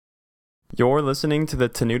You're listening to the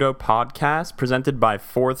Tenuto Podcast presented by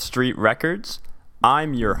 4th Street Records.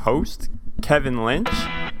 I'm your host, Kevin Lynch,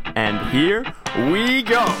 and here we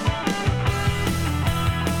go!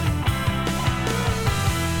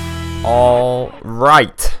 All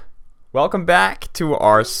right. Welcome back to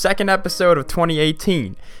our second episode of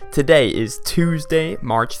 2018. Today is Tuesday,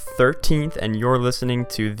 March 13th, and you're listening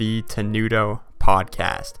to the Tenuto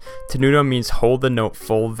Podcast. Tenuto means hold the note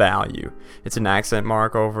full value. It's an accent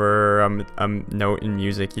mark over a note in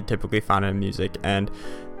music you typically find in music, and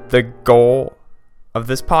the goal of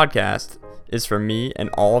this podcast is for me and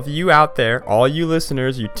all of you out there, all you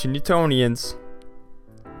listeners, you Tenutonians,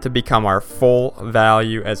 to become our full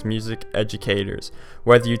value as music educators.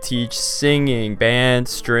 Whether you teach singing, band,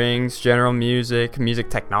 strings, general music, music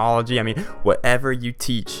technology, whatever you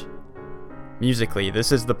teach musically,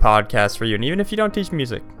 this is the podcast for you. And even if you don't teach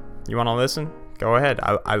music, you want to listen, go ahead.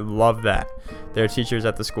 I love that. There are teachers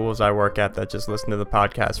at the schools I work at that just listen to the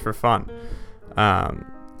podcast for fun.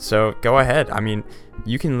 So go ahead.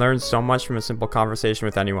 You can learn so much from a simple conversation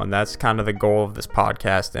with anyone. That's kind of the goal of this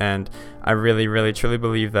podcast. And I really, really, truly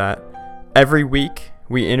believe that every week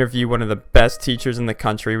we interview one of the best teachers in the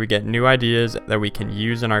country. We get new ideas that we can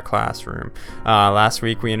use in our classroom. Last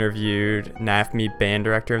week we interviewed NAFME Band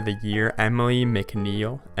Director of the Year, Emily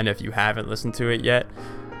McNeil. And if you haven't listened to it yet,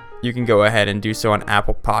 you can go ahead and do so on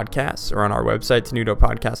Apple Podcasts or on our website,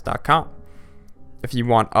 tenutopodcast.com. If you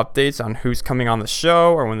want updates on who's coming on the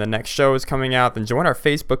show or when the next show is coming out, then join our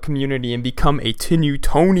Facebook community and become a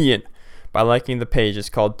Tenutonian by liking the page. It's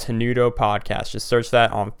called Tenuto Podcast. Just search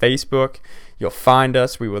that on Facebook. You'll find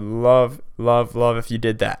us. We would love, love, love if you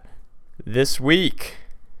did that. This week,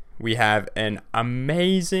 we have an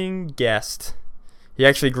amazing guest. He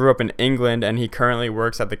actually grew up in England, and he currently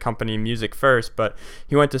works at the company Music First, but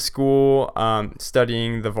he went to school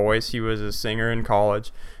studying the voice. He was a singer in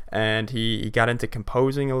college, and he got into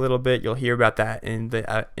composing a little bit. You'll hear about that in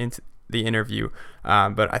the interview,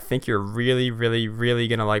 but I think you're really, really, really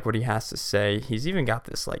gonna like what he has to say. He's even got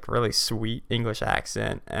this really sweet English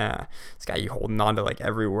accent. It's got you holding on to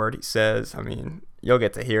every word he says. You'll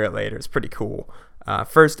get to hear it later. It's pretty cool.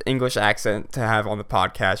 First English accent to have on the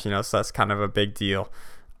podcast, so that's kind of a big deal.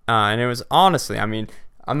 And it was honestly,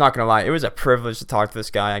 I'm not gonna lie, it was a privilege to talk to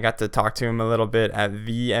this guy. I got to talk to him a little bit at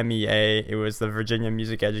VMEA. It was the Virginia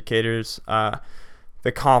Music Educators,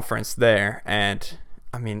 the conference there, and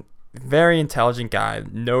very intelligent guy,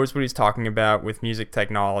 knows what he's talking about with music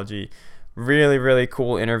technology. Really, really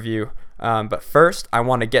cool interview. But first, I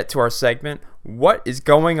want to get to our segment, What is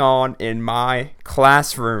Going On in My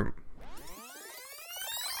Classroom?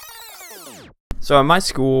 So at my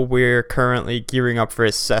school, we're currently gearing up for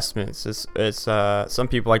assessments. It's some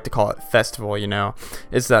people like to call it festival,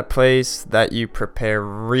 It's that place that you prepare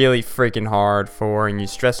really freaking hard for, and you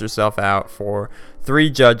stress yourself out for 3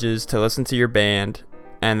 judges to listen to your band,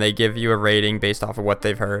 and they give you a rating based off of what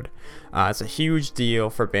they've heard. It's a huge deal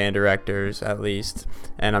for band directors, at least,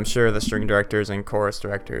 and I'm sure the string directors and chorus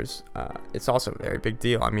directors, it's also a very big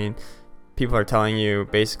deal. People are telling you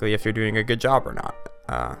basically if you're doing a good job or not.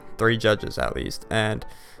 3 judges at least. And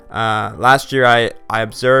last year I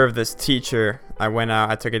observed this teacher. I went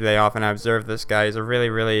out, I took a day off, and I observed this guy. He's a really,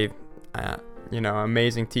 really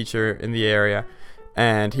amazing teacher in the area.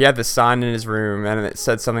 And he had this sign in his room, and it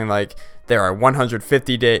said something like, there are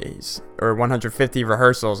 150 days or 150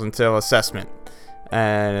 rehearsals until assessment.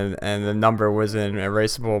 And the number was an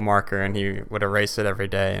erasable marker, and he would erase it every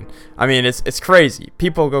day. And it's crazy.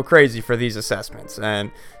 People go crazy for these assessments,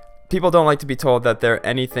 and people don't like to be told that they're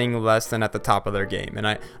anything less than at the top of their game. And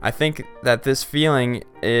I think that this feeling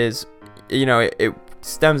is, it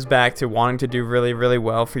stems back to wanting to do really, really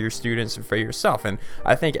well for your students and for yourself. And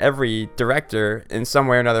I think every director in some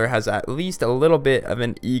way or another has at least a little bit of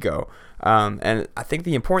an ego. And I think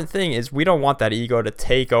the important thing is we don't want that ego to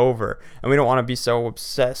take over, and we don't want to be so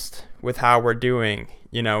obsessed with how we're doing.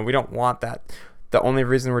 We don't want that. The only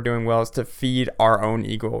reason we're doing well is to feed our own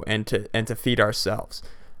ego and to feed ourselves.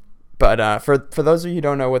 But for those of you who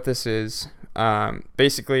don't know what this is,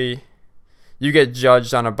 basically you get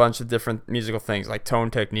judged on a bunch of different musical things like tone,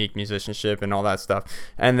 technique, musicianship, and all that stuff.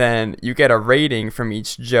 And then you get a rating from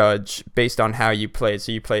each judge based on how you play.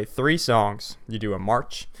 So you play 3 songs, you do a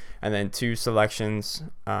march, and then 2 selections.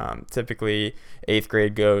 Typically 8th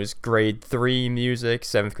grade goes grade 3 music,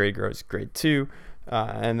 7th grade goes grade 2,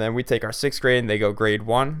 and then we take our 6th grade and they go grade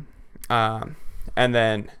 1. And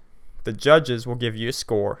then the judges will give you a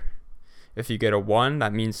score. If you get a 1,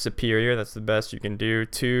 that means superior. That's the best you can do.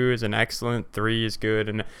 2 is an excellent. 3 is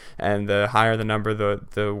good. And the higher the number,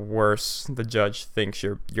 the worse the judge thinks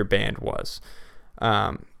your band was.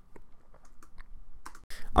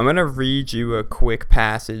 I'm going to read you a quick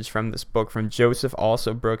passage from this book from Joseph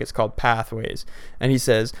Alsobrook. It's called Pathways. And he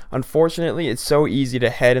says, "Unfortunately, it's so easy to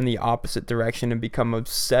head in the opposite direction and become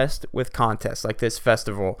obsessed with contests like this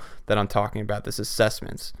festival that I'm talking about, this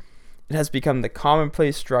assessments. It has become the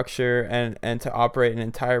commonplace structure and to operate an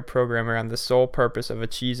entire program around the sole purpose of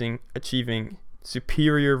achieving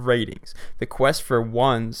superior ratings. The quest for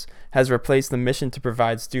ones has replaced the mission to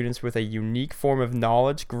provide students with a unique form of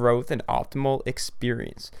knowledge, growth, and optimal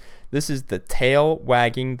experience. This is the tail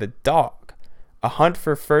wagging the dog. A hunt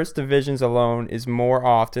for first divisions alone is more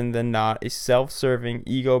often than not a self-serving,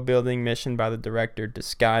 ego-building mission by the director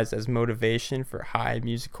disguised as motivation for high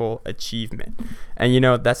musical achievement." And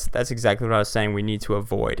that's exactly what I was saying we need to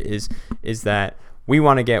avoid is that we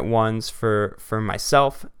want to get ones for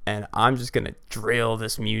myself, and I'm just going to drill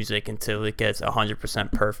this music until it gets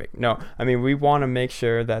 100% perfect. No, I mean, we want to make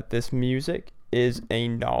sure that this music is a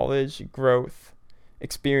knowledge growth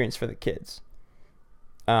experience for the kids.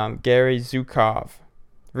 Gary Zukov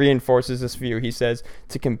reinforces this view. He says,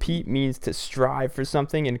 "To compete means to strive for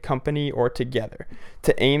something in company or together,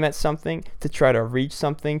 to aim at something, to try to reach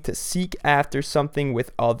something, to seek after something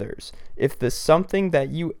with others. If the something that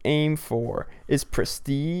you aim for is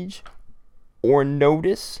prestige or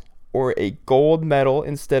notice or a gold medal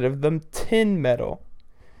instead of the tin medal,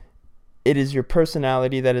 it is your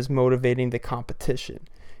personality that is motivating the competition.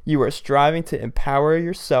 You are striving to empower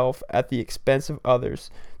yourself at the expense of others,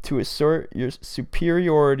 to assert your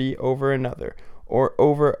superiority over another or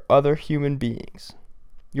over other human beings.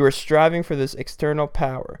 You are striving for this external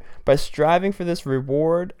power. By striving for this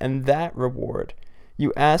reward and that reward,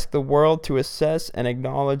 you ask the world to assess and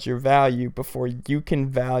acknowledge your value before you can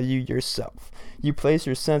value yourself. You place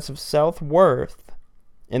your sense of self-worth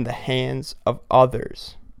in the hands of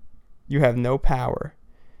others. You have no power,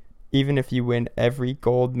 even if you win every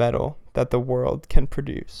gold medal that the world can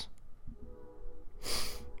produce."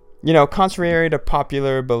 Contrary to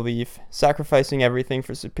popular belief, sacrificing everything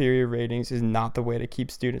for superior ratings is not the way to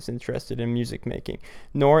keep students interested in music making,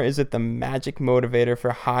 nor is it the magic motivator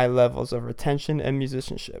for high levels of retention and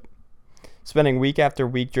musicianship. Spending week after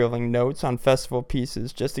week drilling notes on festival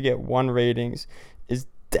pieces just to get 1 ratings is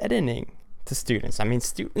deadening to students. I mean,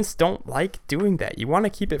 students don't like doing that. You want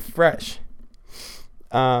to keep it fresh.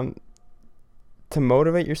 To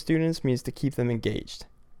motivate your students means to keep them engaged.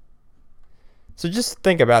 So just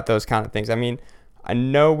think about those kind of things. I mean, I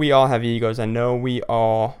know we all have egos. I know we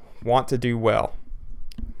all want to do well.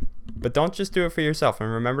 But don't just do it for yourself.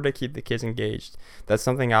 And remember to keep the kids engaged. That's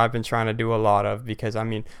something I've been trying to do a lot of because,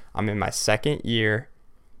 I'm in my 2nd year.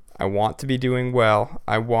 I want to be doing well.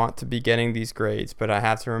 I want to be getting these grades. But I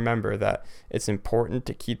have to remember that it's important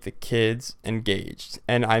to keep the kids engaged.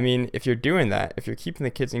 And if you're doing that, if you're keeping the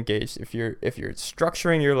kids engaged, if you're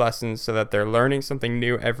structuring your lessons so that they're learning something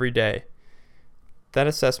new every day, that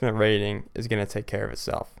assessment rating is going to take care of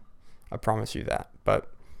itself. I promise you that. But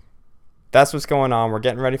that's what's going on. We're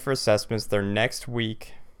getting ready for assessments. They're next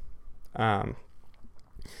week.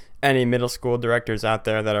 Any middle school directors out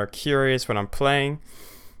there that are curious what I'm playing,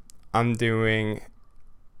 I'm doing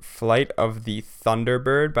Flight of the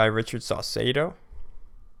Thunderbird by Richard Saucedo.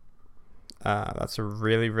 That's a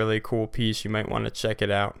really, really cool piece. You might want to check it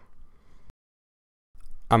out.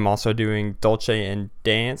 I'm also doing Dolce and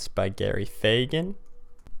Dance by Gary Fagan.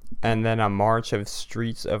 And then A March of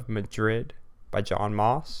Streets of Madrid by John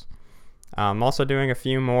Moss. I'm also doing a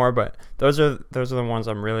few more, but those are the ones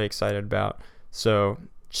I'm really excited about. So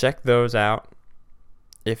check those out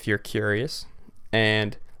if you're curious.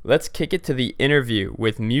 And let's kick it to the interview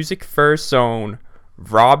with Music First's own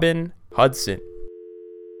Robin Hudson.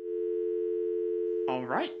 All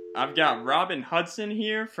right. I've got Robin Hudson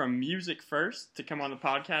here from Music First to come on the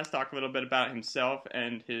podcast, talk a little bit about himself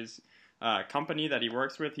and his company that he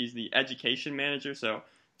works with. He's the education manager. So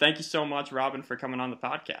thank you so much, Robin, for coming on the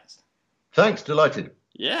podcast. Thanks. Delighted.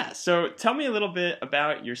 Yeah. So tell me a little bit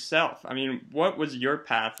about yourself. What was your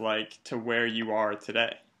path like to where you are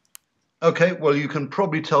today? Okay. Well, you can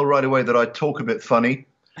probably tell right away that I talk a bit funny.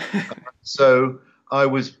 So I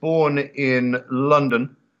was born in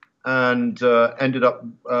London and ended up,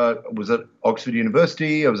 was at Oxford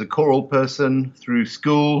University. I was a choral person through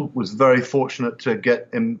school, was very fortunate to get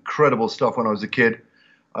incredible stuff when I was a kid.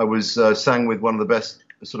 I was sang with one of the best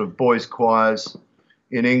sort of boys choirs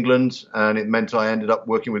in England, and it meant I ended up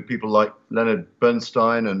working with people like Leonard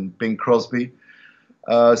Bernstein and Bing Crosby.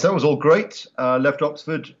 So that was all great. Left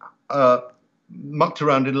Oxford, mucked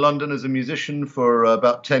around in London as a musician for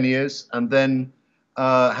about 10 years, and then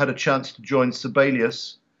had a chance to join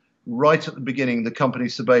Sibelius right at the beginning, the company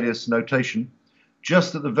Sibelius Notation,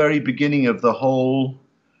 just at the very beginning of the whole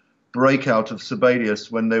breakout of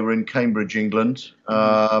Sibelius when they were in Cambridge, England,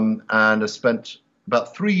 and I spent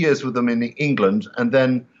about 3 years with them in England, and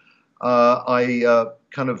then I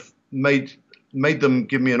kind of made them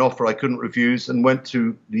give me an offer I couldn't refuse, and went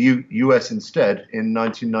to the US instead in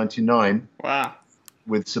 1999. Wow.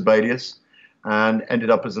 With Sibelius, and ended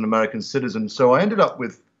up as an American citizen. So I ended up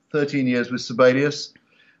with 13 years with Sibelius,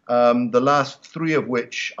 the last 3 of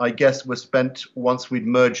which I guess were spent once we'd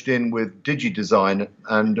merged in with DigiDesign,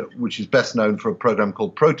 and which is best known for a program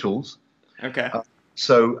called Pro Tools. Okay.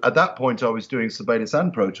 So at that point I was doing Sibelius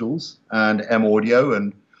and Pro Tools and M Audio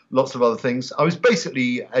and lots of other things. I was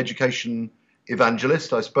basically education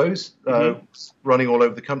evangelist, I suppose, running all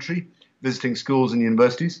over the country, visiting schools and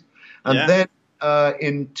universities. And then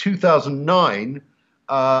in 2009,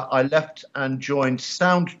 I left and joined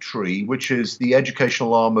Soundtree, which is the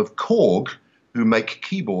educational arm of Korg, who make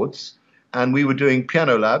keyboards. And we were doing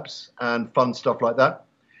piano labs and fun stuff like that.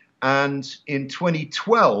 And in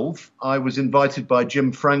 2012, I was invited by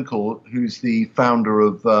Jim Frankel, who's the founder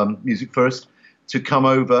of Music First, to come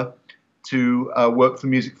over to work for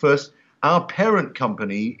Music First. Our parent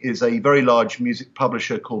company is a very large music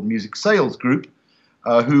publisher called Music Sales Group,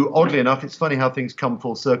 who, oddly enough, it's funny how things come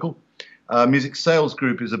full circle. Music Sales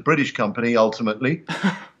Group is a British company, ultimately.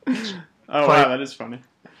 Wow, that is funny.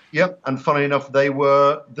 Yep, and funny enough, they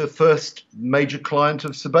were the first major client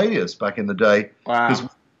of Sibelius back in the day. Wow. Because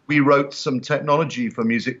we wrote some technology for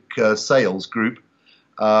Music Sales Group,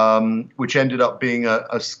 which ended up being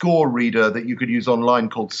a score reader that you could use online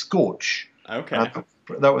called Scorch. Okay.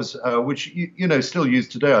 That was, which, still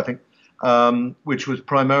used today, I think. Which was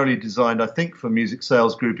primarily designed, I think, for Music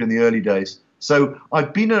Sales Group in the early days. So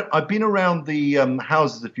I've been around the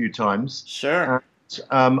houses a few times. Sure. And,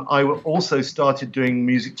 I also started doing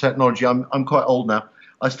music technology. I'm quite old now.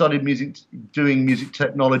 I started doing music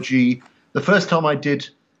technology. The first time I did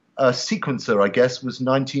a sequencer, I guess, was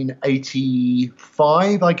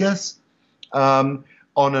 1985, I guess, on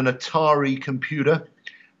an Atari computer.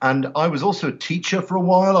 And I was also a teacher for a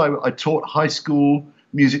while. I taught high school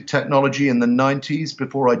music technology in the 90s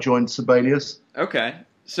before I joined Sibelius. Okay.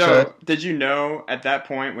 So did you know at that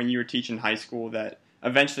point when you were teaching high school that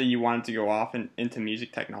eventually you wanted to go off into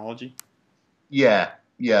music technology? Yeah,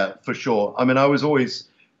 for sure. I mean, I was always,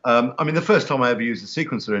 the first time I ever used a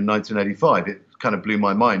sequencer in 1985, it kind of blew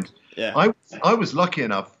my mind. Yeah. I was lucky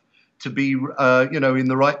enough to be, in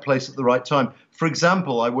the right place at the right time. For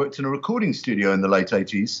example, I worked in a recording studio in the late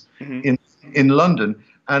 80s in London.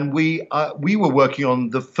 And we were working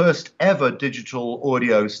on the first ever digital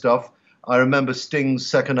audio stuff. I remember Sting's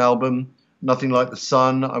second album, Nothing Like the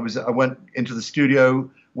Sun. I went into the studio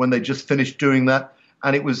when they just finished doing that,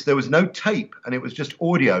 and there was no tape, and it was just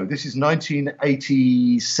audio. This is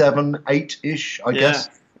 1987, 8-ish, I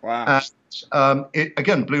guess. Wow. And it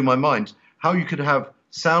again blew my mind how you could have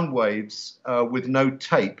sound waves with no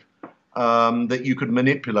tape that you could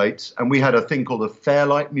manipulate. And we had a thing called a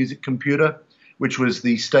Fairlight music computer, which was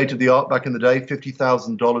the state of the art back in the day,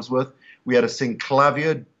 $50,000 worth. We had a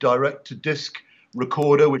Synclavier direct-to-disc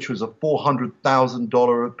recorder, which was a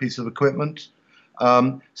 $400,000 piece of equipment.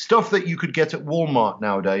 Stuff that you could get at Walmart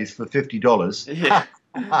nowadays for $50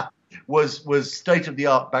 was state of the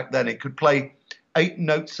art back then. It could play 8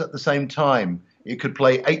 notes at the same time. It could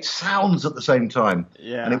play 8 sounds at the same time.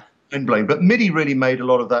 Yeah. And it was mind-blowing. But MIDI really made a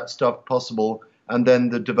lot of that stuff possible, and then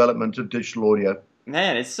the development of digital audio.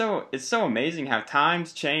 Man, it's so amazing how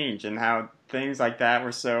times change and how things like that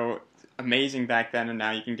were so amazing back then, and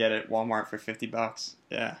now you can get it at Walmart for $50.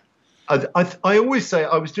 Yeah. I always say,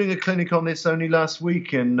 I was doing a clinic on this only last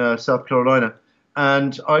week in South Carolina,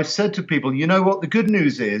 and I said to people, you know what, the good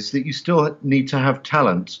news is that you still need to have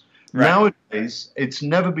talent. Right. Nowadays, it's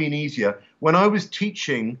never been easier. When I was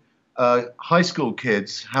teaching high school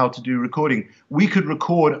kids how to do recording, we could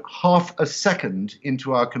record half a second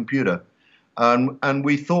into our computer. And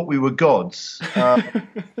we thought we were gods.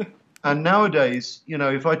 And nowadays,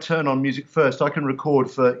 if I turn on Music First, I can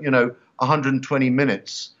record for, 120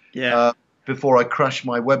 minutes before I crash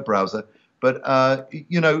my web browser. But,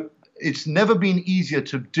 it's never been easier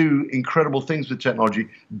to do incredible things with technology,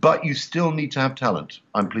 but you still need to have talent,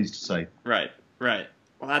 I'm pleased to say. Right.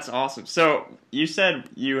 Well, that's awesome. So you said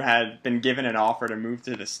you had been given an offer to move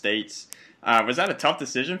to the States. Was that a tough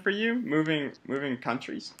decision for you, moving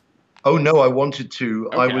countries? Oh no, I wanted to.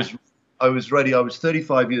 Okay. I was ready. I was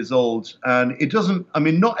 35 years old, and it doesn't. I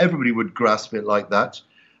mean, not everybody would grasp it like that,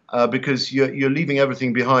 because you're leaving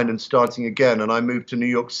everything behind and starting again. And I moved to New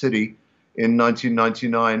York City in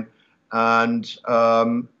 1999, and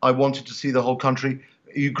I wanted to see the whole country.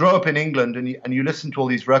 You grow up in England, and you listen to all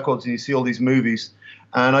these records, and you see all these movies,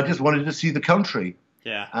 and I just wanted to see the country.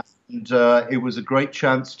 Yeah. And it was a great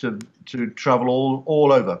chance to travel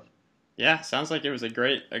all over. Yeah, sounds like it was a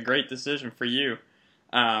great decision for you.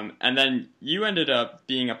 And then you ended up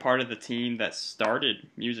being a part of the team that started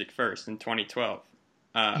Music First in 2012.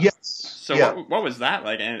 Yes, So yeah. what was that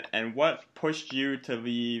like, and what pushed you to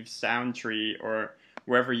leave Soundtree or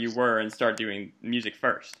wherever you were and start doing Music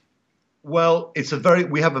First? Well,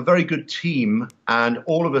 we have a very good team, and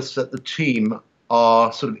all of us at the team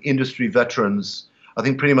are sort of industry veterans. I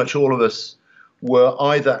think pretty much all of us were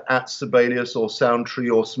either at Sibelius or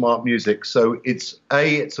Soundtree or Smart Music. So it's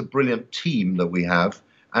a brilliant team that we have,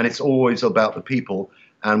 and it's always about the people.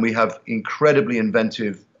 And we have incredibly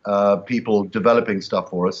inventive people developing stuff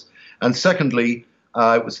for us. And secondly,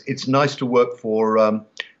 it's nice to work for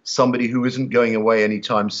somebody who isn't going away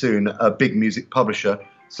anytime soon, a big music publisher.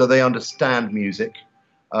 So they understand music.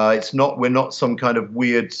 We're not some kind of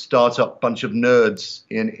weird startup bunch of nerds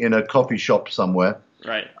in a coffee shop somewhere.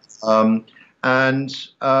 Right. And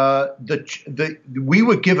we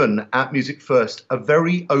were given at Music First a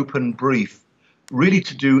very open brief, really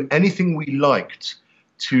to do anything we liked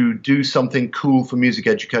to do something cool for music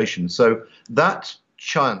education. So that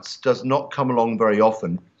chance does not come along very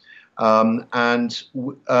often. And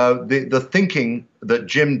the thinking that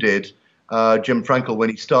Jim did, Jim Frankel,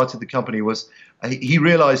 when he started the company, was he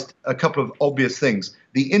realized a couple of obvious things.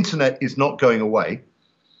 The internet is not going away,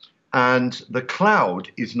 and the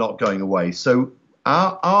cloud is not going away. So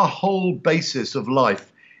our whole basis of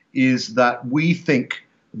life is that we think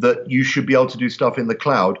that you should be able to do stuff in the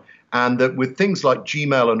cloud, and that with things like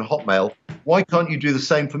Gmail and Hotmail, why can't you do the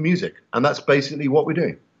same for music? And that's basically what we're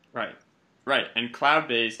doing. Right. Right. And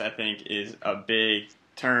cloud-based, I think, is a big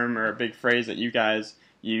term or a big phrase that you guys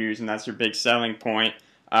use, and that's your big selling point.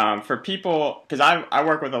 For people, because I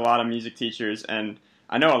work with a lot of music teachers, and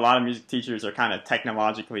I know a lot of music teachers are kind of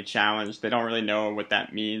technologically challenged. They don't really know what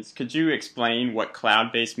that means. Could you explain what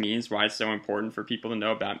cloud-based means, why it's so important for people to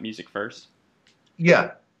know about Music First?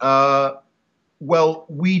 Yeah. Well,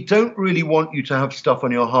 we don't really want you to have stuff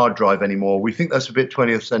on your hard drive anymore. We think that's a bit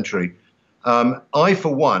 20th century. I,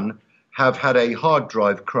 for one, have had a hard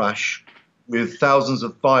drive crash with thousands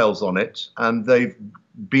of files on it, and they've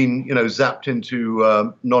been, zapped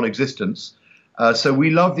into non-existence. So we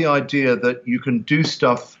love the idea that you can do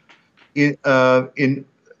stuff in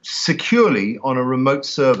securely on a remote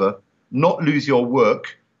server, not lose your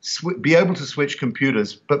work, be able to switch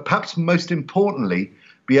computers, but perhaps most importantly,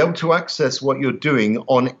 be able to access what you're doing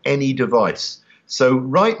on any device. So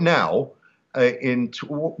right now,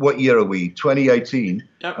 what year are we? 2018.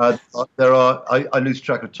 Yep. I lose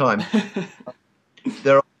track of time.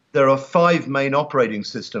 There are 5 main operating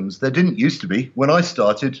systems. There didn't used to be. When I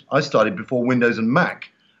started before Windows and Mac.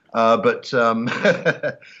 But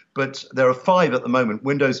there are 5 at the moment: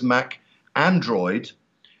 Windows, Mac, Android,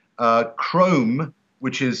 Chrome,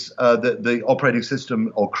 which is the operating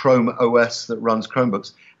system, or Chrome OS that runs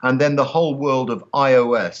Chromebooks, and then the whole world of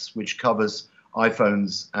iOS, which covers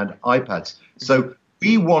iPhones and iPads. So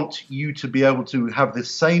we want you to be able to have the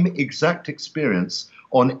same exact experience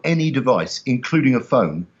on any device, including a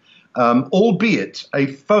phone. Albeit a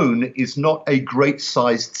phone is not a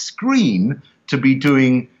great-sized screen to be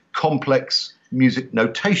doing complex music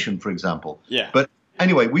notation, for example. Yeah. But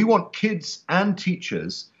anyway, we want kids and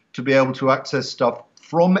teachers to be able to access stuff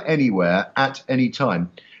from anywhere at any time.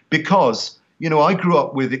 Because, I grew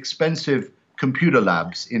up with expensive computer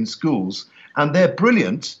labs in schools, and they're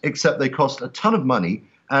brilliant, except they cost a ton of money.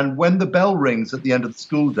 And when the bell rings at the end of the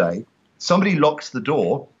school day, somebody locks the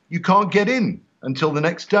door, you can't get in until the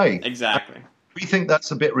next day. Exactly. And we think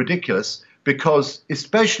that's a bit ridiculous, because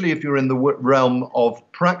especially if you're in the realm of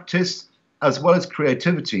practice as well as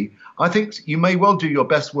creativity, I think you may well do your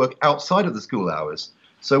best work outside of the school hours.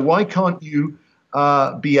 So why can't you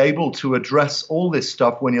be able to address all this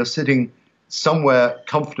stuff when you're sitting somewhere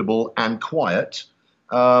comfortable and quiet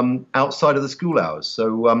outside of the school hours?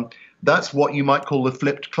 So that's what you might call the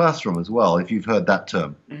flipped classroom as well, if you've heard that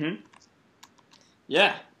term. Mm-hmm.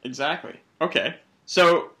 Yeah, exactly. Okay,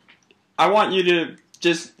 so I want you to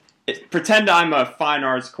just pretend I'm a fine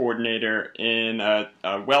arts coordinator in a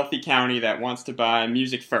wealthy county that wants to buy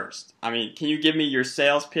Music First. I mean, can you give me your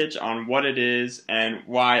sales pitch on what it is and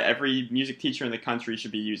why every music teacher in the country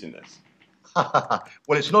should be using this?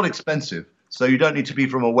 Well, it's not expensive, so you don't need to be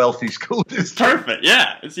from a wealthy school district. Perfect,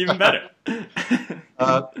 yeah, it's even better.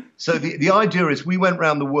 So the idea is we went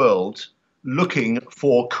around the world looking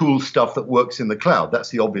for cool stuff that works in the cloud. That's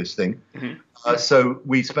the obvious thing. Mm-hmm. So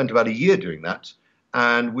we spent about a year doing that,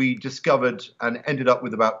 and we discovered and ended up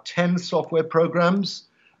with about 10 software programs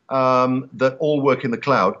that all work in the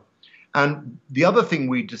cloud. And the other thing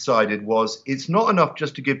we decided was it's not enough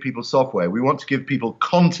just to give people software. We want to give people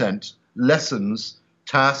content, lessons,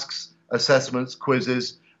 tasks, assessments,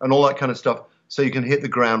 quizzes, and all that kind of stuff so you can hit the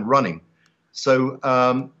ground running.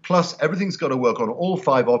 So plus everything's got to work on all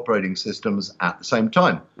 5 operating systems at the same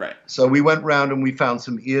time. Right. So we went round and we found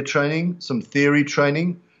some ear training, some theory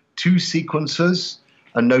training, 2 sequencers,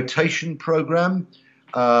 a notation program,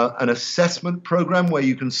 an assessment program where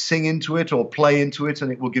you can sing into it or play into it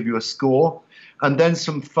and it will give you a score, and then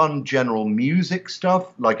some fun general music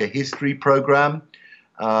stuff like a history program,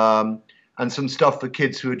 and some stuff for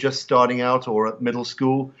kids who are just starting out or at middle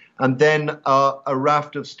school, and then a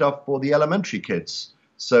raft of stuff for the elementary kids.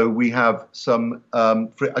 So we have some,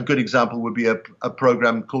 a good example would be a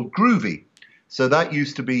program called Groovy. So that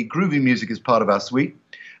used to be, Groovy Music is part of our suite,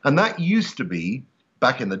 and that used to be,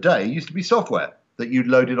 back in the day, used to be software that you'd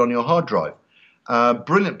loaded on your hard drive.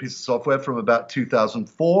 Brilliant piece of software from about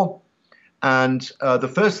 2004. And the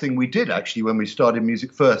first thing we did, actually, when we started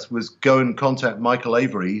Music First, was go and contact Michael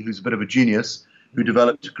Avery, who's a bit of a genius, who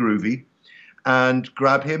developed Groovy, and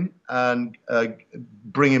grab him and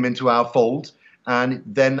bring him into our fold, and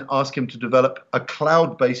then ask him to develop a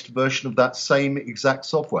cloud-based version of that same exact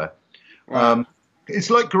software. Wow. It's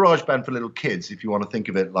like GarageBand for little kids, if you want to think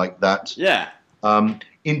of it like that. Yeah.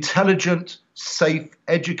 Intelligent, safe,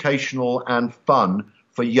 educational, and fun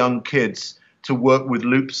for young kids to work with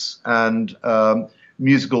loops and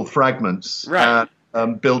musical fragments, right,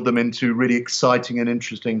 and build them into really exciting and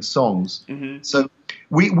interesting songs. Mm-hmm. So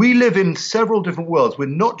we live in several different worlds. We're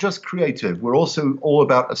not just creative. We're also all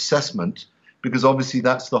about assessment, because obviously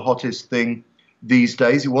that's the hottest thing these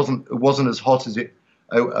days. It wasn't as hot as it.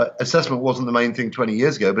 Assessment wasn't the main thing 20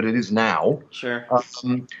 years ago, but it is now. Sure.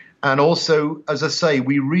 And also, as I say,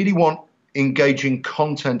 we really want engaging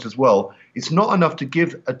content as well. It's not enough to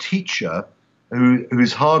give a teacher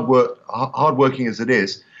who's hardworking as it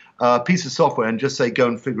is, a piece of software and just say, go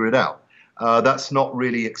and figure it out. That's not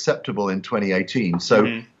really acceptable in 2018. So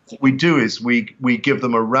what we do is we give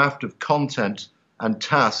them a raft of content and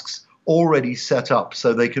tasks already set up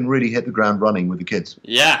so they can really hit the ground running with the kids.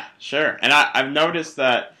 Yeah, sure. And I've noticed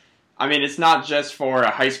that, I mean, it's not just for a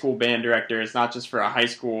high school band director. It's not just for a high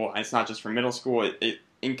school. It's not just for middle school. It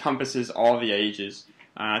encompasses all the ages.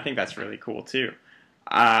 I think that's really cool, too.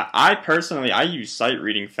 I personally use Sight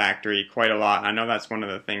Reading Factory quite a lot. I know that's one of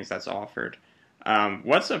the things that's offered.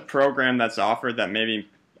 What's a program that's offered that maybe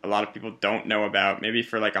a lot of people don't know about, maybe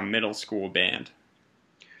for like a middle school band?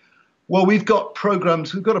 Well, we've got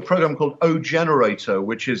programs. We've got a program called OGenerator,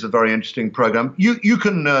 which is a very interesting program. You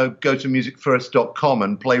can go to musicfirst.com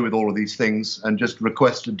and play with all of these things and just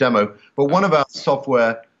request a demo. But one of our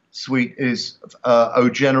software suite is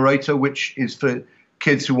OGenerator, which is for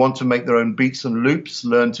kids who want to make their own beats and loops,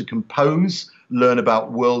 learn to compose, learn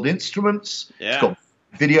about world instruments. Yeah. It's got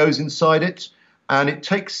videos inside it, and it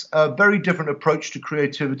takes a very different approach to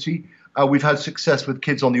creativity. We've had success with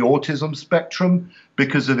kids on the autism spectrum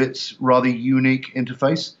because of its rather unique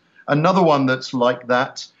interface. Another one that's like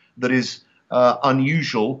that is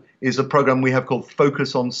unusual, is a program we have called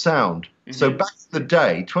Focus on Sound. Mm-hmm. So back in the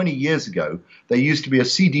day, 20 years ago, there used to be a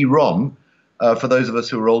CD-ROM, for those of us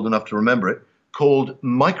who are old enough to remember it, called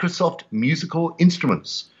Microsoft Musical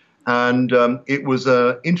Instruments. And it was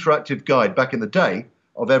an interactive guide back in the day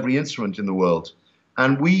of every instrument in the world.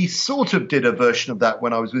 And we sort of did a version of that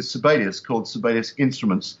when I was with Sibelius called Sibelius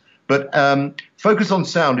Instruments. But Focus on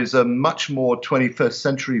Sound is a much more 21st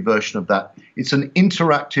century version of that. It's an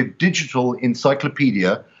interactive digital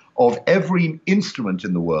encyclopedia of every instrument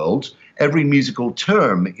in the world, every musical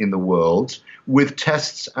term in the world, with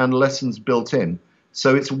tests and lessons built in.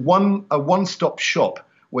 So it's a one-stop shop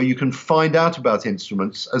where you can find out about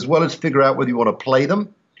instruments as well as figure out whether you want to play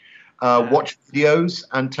them, watch videos,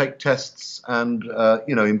 and take tests and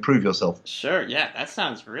improve yourself. Sure, yeah, that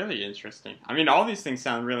sounds really interesting. I mean, all these things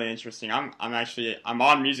sound really interesting. I'm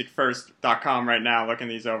on musicfirst.com right now looking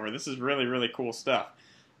these over. This is really, really cool stuff.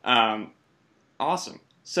 Awesome.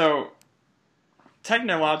 So,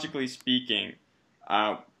 technologically speaking,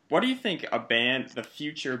 what do you think the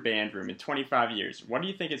future band room in 25 years, what do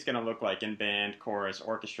you think it's going to look like in band, chorus,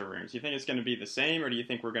 orchestra rooms? Do you think it's going to be the same, or do you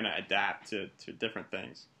think we're going to adapt to different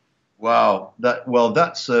things? Wow,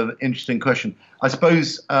 that's an interesting question. I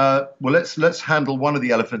suppose. Let's handle one of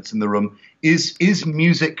the elephants in the room. Is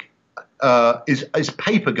music? Is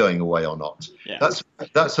paper going away or not? Yeah.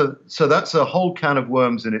 That's a whole can of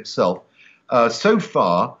worms in itself. So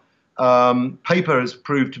far, paper has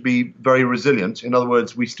proved to be very resilient. In other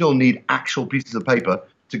words, we still need actual pieces of paper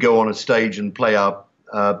to go on a stage and play our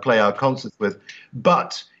concerts with.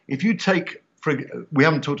 But if you take we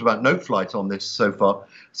haven't talked about Noteflight on this so far.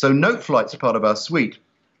 So Noteflight's part of our suite.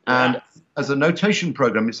 Yeah. And as a notation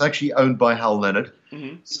program, it's actually owned by Hal Leonard.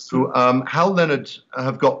 Mm-hmm. So Hal Leonard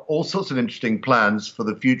have got all sorts of interesting plans for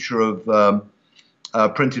the future of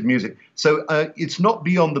printed music. So it's not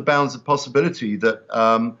beyond the bounds of possibility that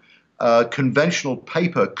conventional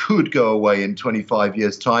paper could go away in 25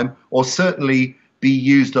 years' time, or certainly be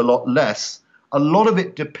used a lot less. A lot of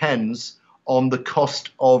it depends on the cost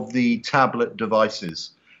of the tablet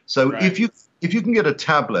devices. So Right. if you can get a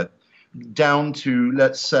tablet down to,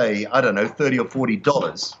 let's say, I don't know, $30 or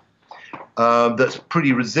 $40, that's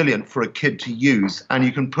pretty resilient for a kid to use, and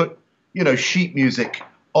you can put, sheet music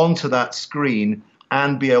onto that screen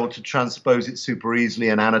and be able to transpose it super easily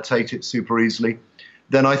and annotate it super easily,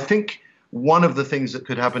 then I think one of the things that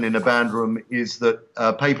could happen in a band room is that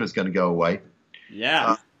paper is going to go away.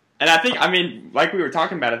 Yeah. And I think, like we were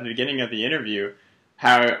talking about at the beginning of the interview,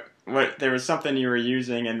 how there was something you were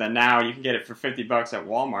using and then now you can get it for $50 at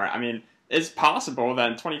Walmart. It's possible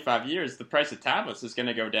that in 25 years the price of tablets is going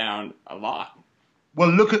to go down a lot. Well,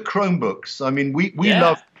 look at Chromebooks.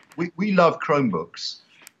 We love Chromebooks,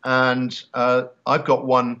 and I've got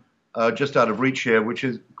one just out of reach here, which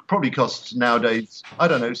is probably costs nowadays, I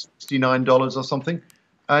don't know, $69 or something.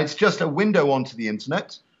 It's just a window onto the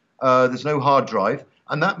internet. There's no hard drive,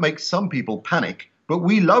 and that makes some people panic. But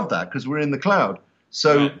we love that because we're in the cloud.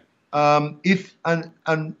 So Right. if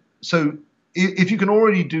you can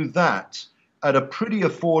already do that at a pretty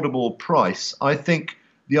affordable price, I think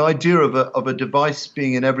the idea of a device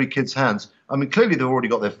being in every kid's hands. Clearly they've already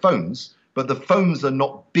got their phones, but the phones are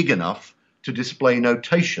not big enough to display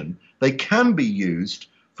notation. They can be used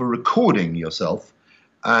for recording yourself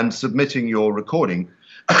and submitting your recording,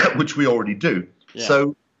 which we already do. Yeah.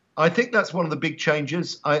 So I think that's one of the big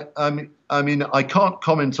changes. I can't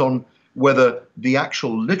comment on whether the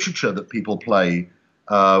actual literature that people play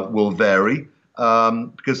will vary,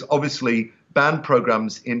 because obviously band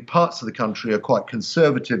programs in parts of the country are quite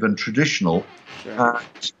conservative and traditional. Sure.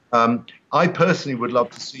 I personally would love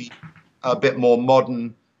to see a bit more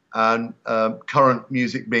modern and current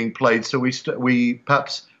music being played, so we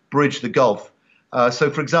perhaps bridge the gulf. So,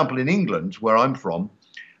 for example, in England, where I'm from,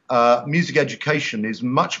 music education is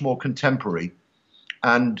much more contemporary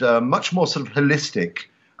and much more sort of holistic.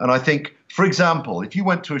 And I think, for example, if you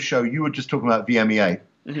went to a show, you were just talking about VMEA,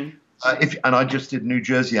 Mm-hmm. and I just did New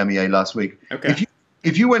Jersey MEA last week. Okay.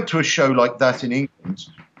 If you went to a show like that in England,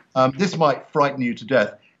 this might frighten you to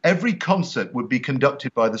death. Every concert would be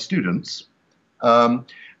conducted by the students,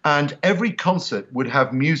 and every concert would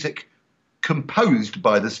have music composed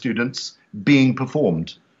by the students being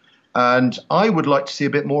performed. And I would like to see a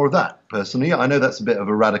bit more of that, personally. I know that's a bit of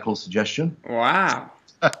a radical suggestion. Wow.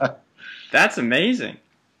 That's amazing.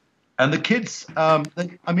 And the kids,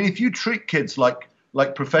 if you treat kids like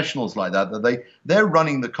professionals like that they're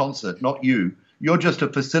running the concert, not you. You're just a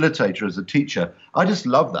facilitator as a teacher. I just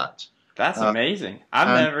love that. That's amazing. I've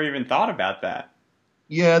never even thought about that.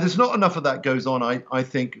 Yeah, there's not enough of that goes on. I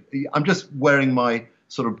think I'm just wearing my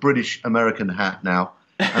sort of British American hat now,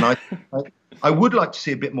 and I would like to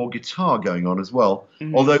see a bit more guitar going on as well.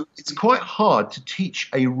 Mm-hmm. Although it's quite hard to teach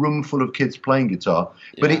a room full of kids playing guitar,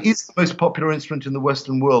 but it is the most popular instrument in the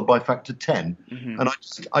Western world by factor 10, mm-hmm. and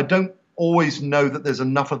I don't always know that there's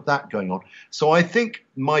enough of that going on. So I think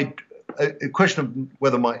a question of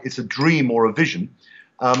whether it's a dream or a vision.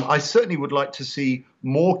 I certainly would like to see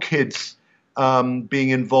more kids being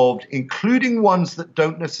involved, including ones that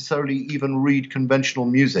don't necessarily even read conventional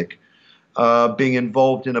music, being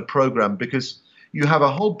involved in a program, because you have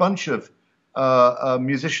a whole bunch of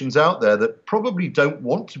musicians out there that probably don't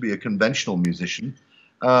want to be a conventional musician.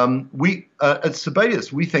 We at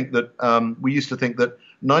Sibelius, we think that we used to think that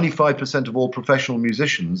 95% of all professional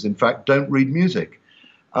musicians, in fact, don't read music.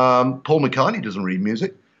 Paul McCartney doesn't read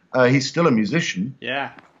music. He's still a musician.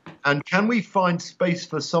 Yeah. And can we find space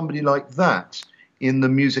for somebody like that in the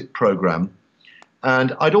music program?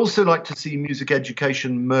 And I'd also like to see music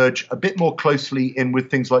education merge a bit more closely in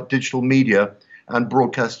with things like digital media and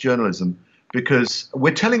broadcast journalism, because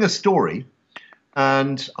we're telling a story,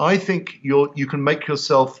 and I think you can make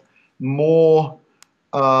yourself more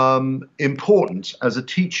important as a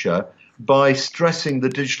teacher by stressing the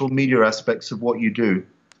digital media aspects of what you do.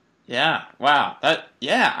 Yeah. Wow.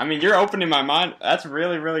 You're opening my mind. That's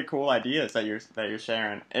really, really cool ideas that you're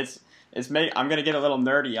sharing. I'm gonna get a little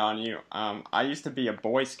nerdy on you. I used to be a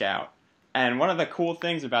Boy Scout, and one of the cool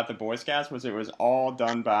things about the Boy Scouts was it was all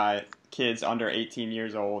done by kids under 18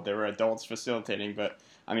 years old. There were adults facilitating, but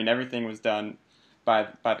everything was done by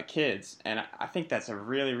the kids, and I think that's a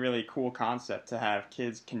really, really cool concept to have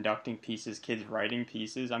kids conducting pieces, kids writing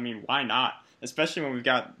pieces. I mean, why not? Especially when we've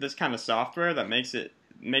got this kind of software that makes it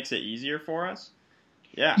easier for us.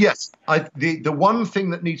 Yeah. Yes, the one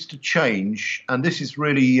thing that needs to change, and this is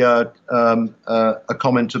really a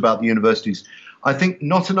comment about the universities. I think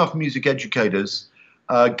not enough music educators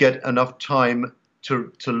get enough time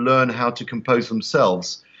to learn how to compose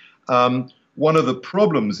themselves. One of the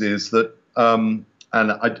problems is that,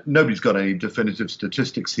 nobody's got any definitive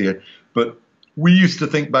statistics here, but we used to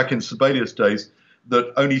think back in Sibelius days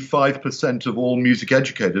that only 5% of all music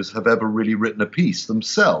educators have ever really written a piece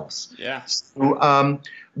themselves. Yeah. So,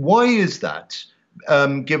 why is that?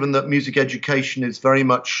 Given that music education is very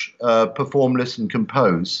much perform, listen,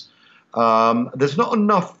 compose, there's not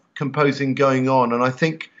enough composing going on, and I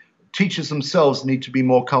think teachers themselves need to be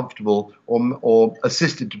more comfortable or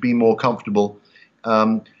assisted to be more comfortable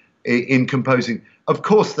in composing. Of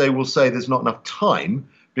course, they will say there's not enough time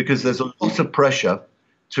because there's a lot of pressure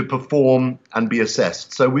to perform and be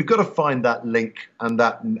assessed. So we've got to find that link and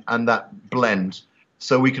that blend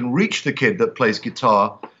so we can reach the kid that plays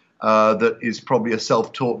guitar, that is probably a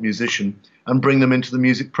self-taught musician, and bring them into the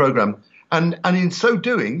music program. And in so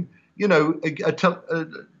doing,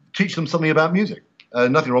 teach them something about music.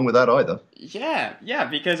 Nothing wrong with that either. Yeah,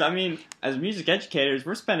 because I mean, as music educators,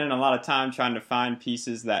 we're spending a lot of time trying to find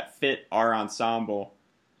pieces that fit our ensemble,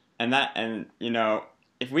 and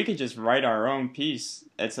if we could just write our own piece,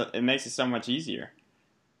 it makes it so much easier.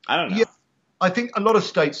 I don't know. Yeah, I think a lot of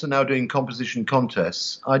states are now doing composition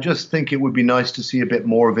contests. I just think it would be nice to see a bit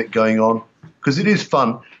more of it going on because it is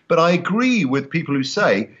fun. But I agree with people who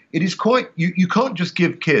say it is you can't just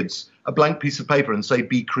give kids a blank piece of paper and say,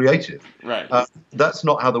 be creative. Right. That's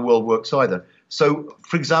not how the world works either. So,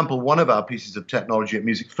 for example, one of our pieces of technology at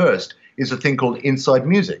Music First is a thing called Inside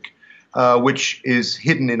Music, which is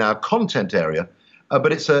hidden in our content area.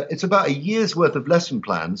 But it's about a year's worth of lesson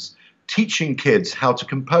plans teaching kids how to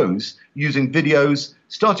compose using videos,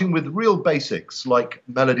 starting with real basics like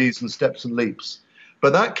melodies and steps and leaps.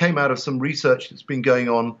 But that came out of some research that's been going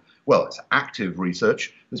on. Well, it's active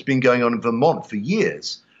research that's been going on in Vermont for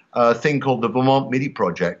years. A thing called the Vermont MIDI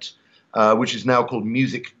Project, which is now called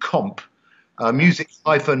Music Comp,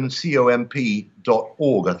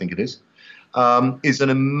 music-comp.org, I think it is an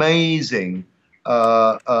amazing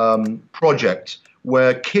project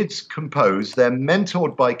where kids compose. They're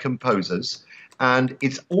mentored by composers, and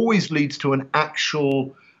it always leads to an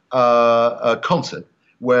actual concert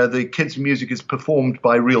where the kids' music is performed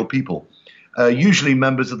by real people, usually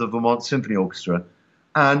members of the Vermont Symphony Orchestra.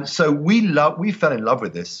 And so we fell in love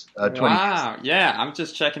with this. 20 wow! Yeah, I'm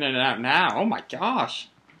just checking it out now. Oh my gosh!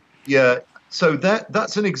 Yeah, so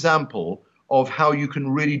that's an example of how you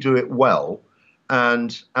can really do it well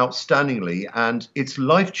and outstandingly, and it's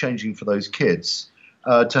life-changing for those kids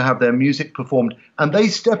to have their music performed. And they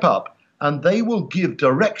step up and they will give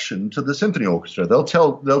direction to the symphony orchestra. They'll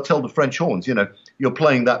tell the French horns, you're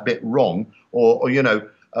playing that bit wrong, or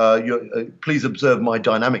please observe my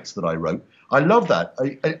dynamics that I wrote. I love that.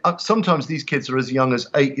 Sometimes these kids are as young as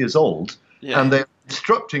 8 years old, and they're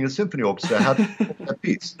instructing a symphony orchestra how to perform their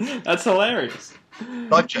piece. That's hilarious.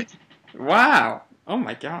 Life-changing. Wow. Oh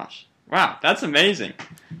my gosh. Wow, that's amazing.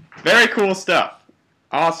 Very cool stuff.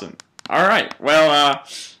 Awesome. All right. Well,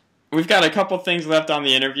 we've got a couple things left on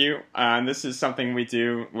the interview, and this is something we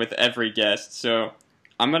do with every guest. So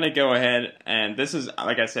I'm going to go ahead, and this is,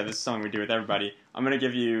 like I said, this is something we do with everybody. I'm going to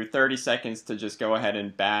give you 30 seconds to just go ahead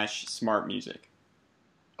and bash smart music.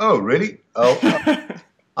 Oh, really? Oh,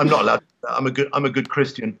 I'm not allowed. I'm a good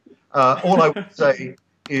Christian. All I would say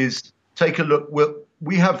is take a look.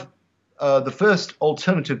 We have the first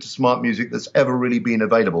alternative to smart music that's ever really been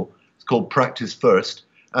available. It's called Practice First.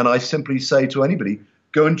 And I simply say to anybody,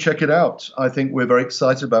 go and check it out. I think we're very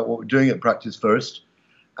excited about what we're doing at Practice First.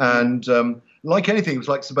 And like anything, it was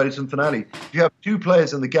like Sibelius and Finale. If you have two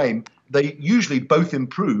players in the game, they usually both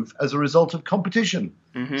improve as a result of competition.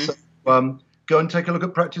 Mm-hmm. So go and take a look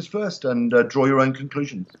at Practice First and draw your own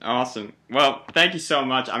conclusions. Awesome. Well, thank you so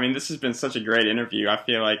much. I mean, this has been such a great interview. I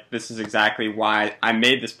feel like this is exactly why I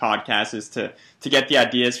made this podcast, is to get the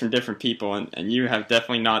ideas from different people, and you have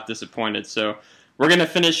definitely not disappointed. So we're going to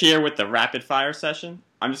finish here with the rapid fire session.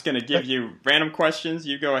 I'm just going to give you random questions.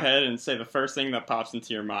 You go ahead and say the first thing that pops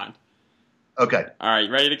into your mind. Okay. All right,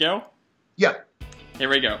 you ready to go? Yeah. Here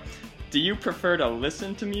we go. Do you prefer to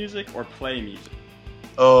listen to music or play music?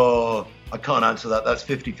 Oh, I can't answer that. That's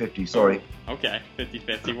 50-50, sorry. Okay,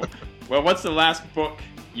 50-50. Well, what's the last book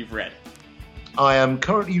you've read? I am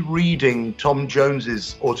currently reading Tom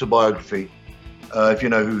Jones's autobiography, if you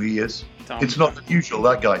know who he is. It's not unusual,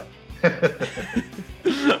 that guy.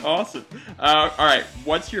 Awesome. All right.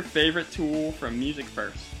 What's your favorite tool from Music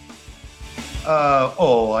First?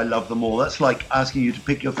 I love them all. That's like asking you to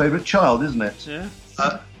pick your favorite child, isn't it? Yeah.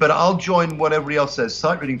 But I'll join what everybody else says.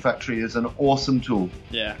 Sight Reading Factory is an awesome tool.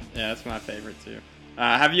 Yeah, that's my favorite too.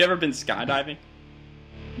 Have you ever been skydiving?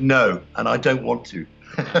 No, and I don't want to.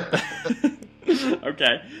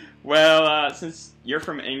 Okay. Well, since you're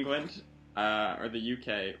from England or the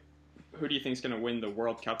UK, who do you think is going to win the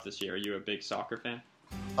World Cup this year? Are you a big soccer fan?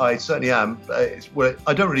 I certainly am.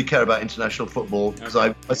 I don't really care about international football because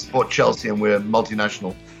I support Chelsea and we're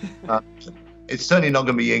multinational. It's certainly not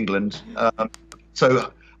going to be England.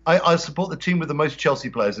 So I support the team with the most Chelsea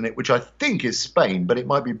players in it, which I think is Spain, but it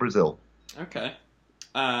might be Brazil. Okay.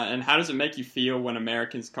 And how does it make you feel when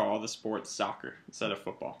Americans call the sport soccer instead of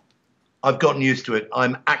football? I've gotten used to it.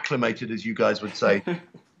 I'm acclimated, as you guys would say.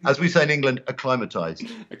 As we say in England, acclimatized.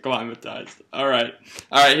 Acclimatized. All right.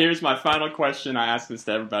 Here's my final question. I ask this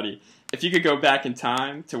to everybody. If you could go back in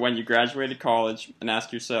time to when you graduated college and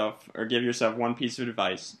ask yourself or give yourself one piece of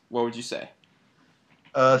advice, what would you say?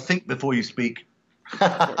 Think before you speak.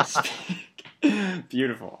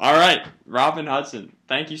 Beautiful. All right. Robin Hudson,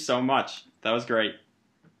 thank you so much. That was great.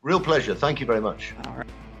 Real pleasure. Thank you very much.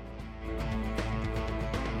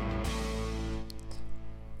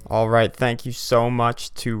 All right. Thank you so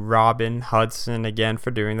much to Robin Hudson again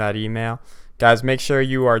for doing that email. Guys, make sure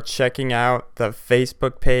you are checking out the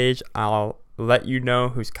Facebook page. I'll let you know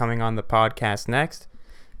who's coming on the podcast next.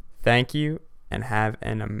 Thank you and have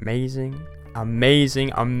an amazing,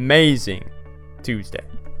 amazing, amazing Tuesday.